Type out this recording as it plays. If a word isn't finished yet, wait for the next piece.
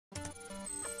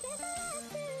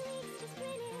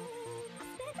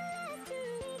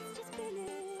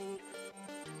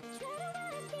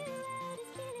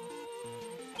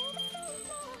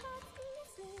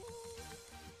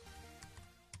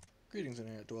Greetings,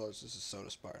 Internet Dwellers. This is Soda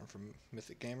Spartan from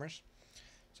Mythic Gamers.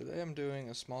 Today I'm doing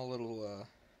a small little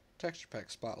texture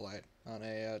pack spotlight on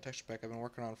a texture pack I've been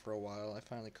working on for a while. I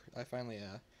finally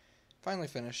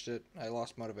finished it. I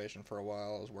lost motivation for a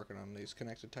while. I was working on these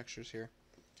connected textures here,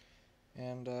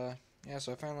 and yeah,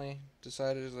 so I finally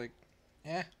decided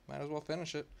might as well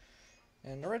finish it.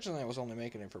 And originally I was only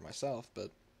making it for myself, but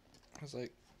I was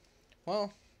like,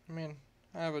 well, I mean,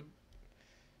 I have a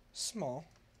small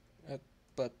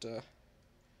but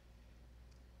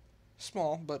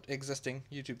existing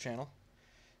YouTube channel,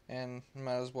 and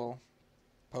might as well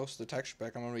post the texture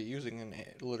pack I'm going to be using in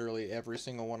literally every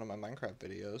single one of my Minecraft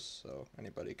videos, so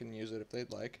anybody can use it if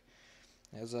they'd like.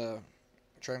 It has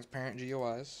transparent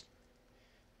GUIs,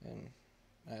 and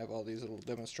I have all these little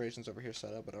demonstrations over here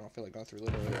set up, but I don't feel like going through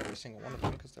literally every single one of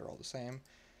them because they're all the same,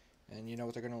 and you know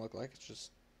what they're going to look like. It's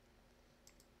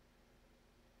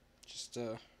just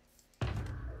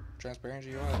transparent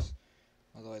GUIs.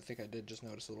 Although I think I did just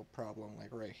notice a little problem, like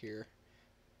right here.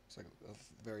 It's like a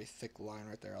very thick line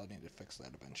right there. I'll need to fix that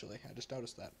eventually. I just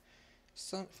noticed that.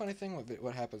 Some funny thing with it,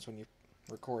 what happens when you're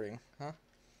recording, huh?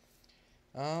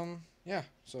 Yeah,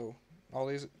 so all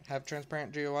these have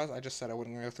transparent GUIs. I just said I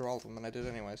wouldn't go through all of them, and I did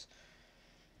anyways.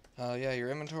 Yeah,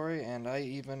 your inventory, and I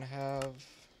even have,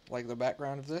 like, the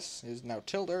background of this is now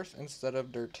tilled earth instead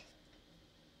of dirt.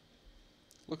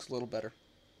 Looks a little better.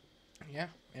 Yeah,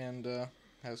 and,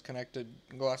 has connected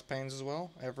glass panes as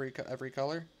well, every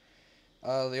color.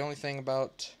 The only thing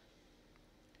about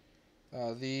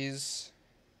these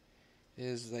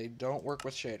is they don't work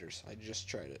with shaders. I just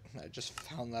tried it. I just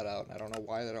found that out. I don't know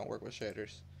why they don't work with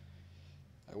shaders.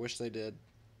 I wish they did,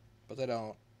 but they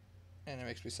don't, and it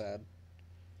makes me sad.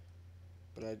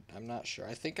 But I'm not sure.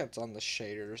 I think it's on the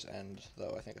shaders end,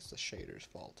 though. I think it's the shaders'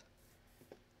 fault.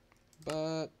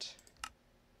 But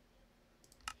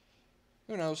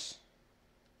who knows?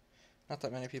 Not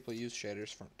that many people use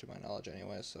shaders, to my knowledge,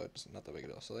 anyway, so it's not that big a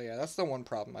deal. So yeah, that's the one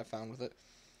problem I found with it.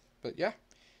 But yeah,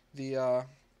 I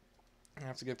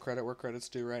have to give credit where credit's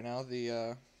due right now.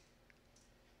 The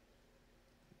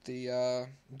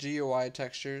GUI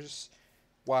textures,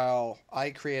 while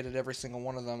I created every single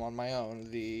one of them on my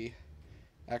own, the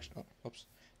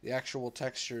actual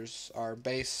textures are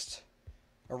based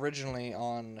originally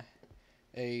on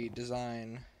a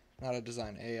design, not a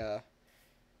design,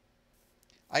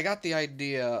 I got the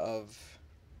idea of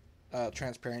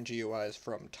transparent GUIs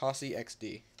from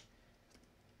TossyXD.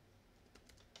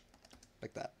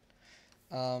 Like that.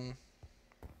 I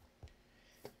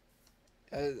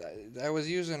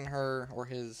was using her, or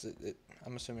his,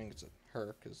 I'm assuming it's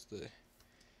her, because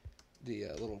the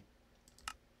little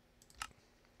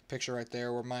picture right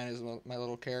there, where mine is my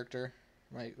little character,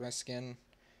 my skin,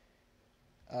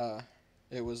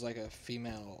 it was like a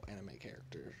female anime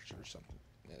character or something.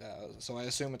 So I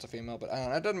assume it's a female, but I don't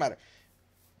know, it doesn't matter.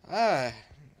 I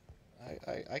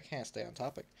can't stay on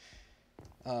topic.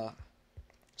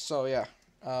 So yeah,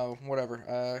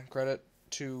 whatever. Credit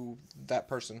to that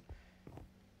person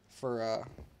for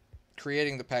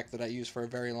creating the pack that I used for a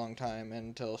very long time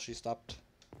until she stopped,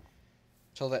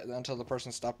 until the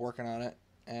person stopped working on it,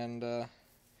 and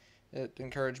it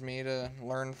encouraged me to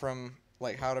learn from,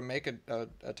 like, how to make a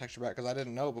texture pack, because I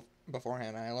didn't know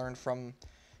beforehand. I learned from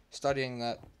studying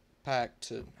that pack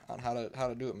on how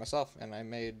to do it myself, and I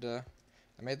made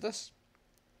this,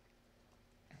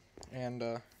 and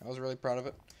I was really proud of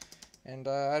it. And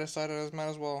I decided I might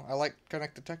as well. I like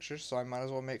connected textures, so I might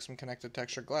as well make some connected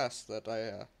texture glass that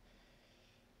I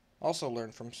also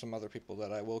learned from some other people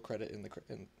that I will credit in the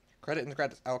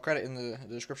credits. I'll credit in the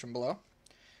description below.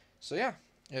 So yeah,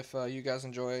 if you guys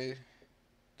enjoy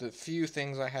the few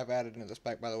things I have added into this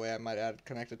pack, by the way, I might add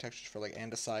connected textures for like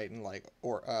andesite and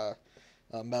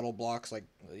metal blocks, like,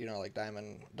 you know, like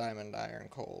diamond, iron,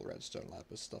 coal, redstone,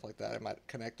 lapis, stuff like that. I might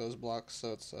connect those blocks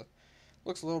so it's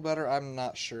looks a little better. I'm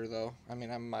not sure though. I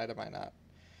mean, I might not.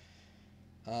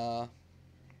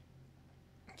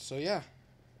 So yeah,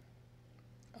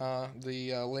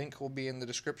 the link will be in the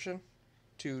description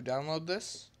to download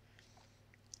this,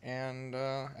 and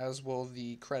as will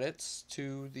the credits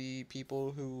to the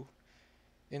people who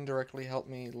indirectly helped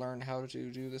me learn how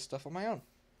to do this stuff on my own.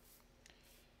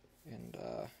 And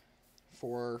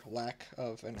for lack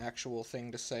of an actual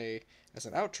thing to say as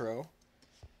an outro,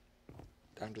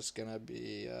 I'm just gonna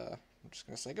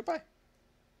say goodbye.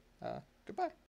 Goodbye.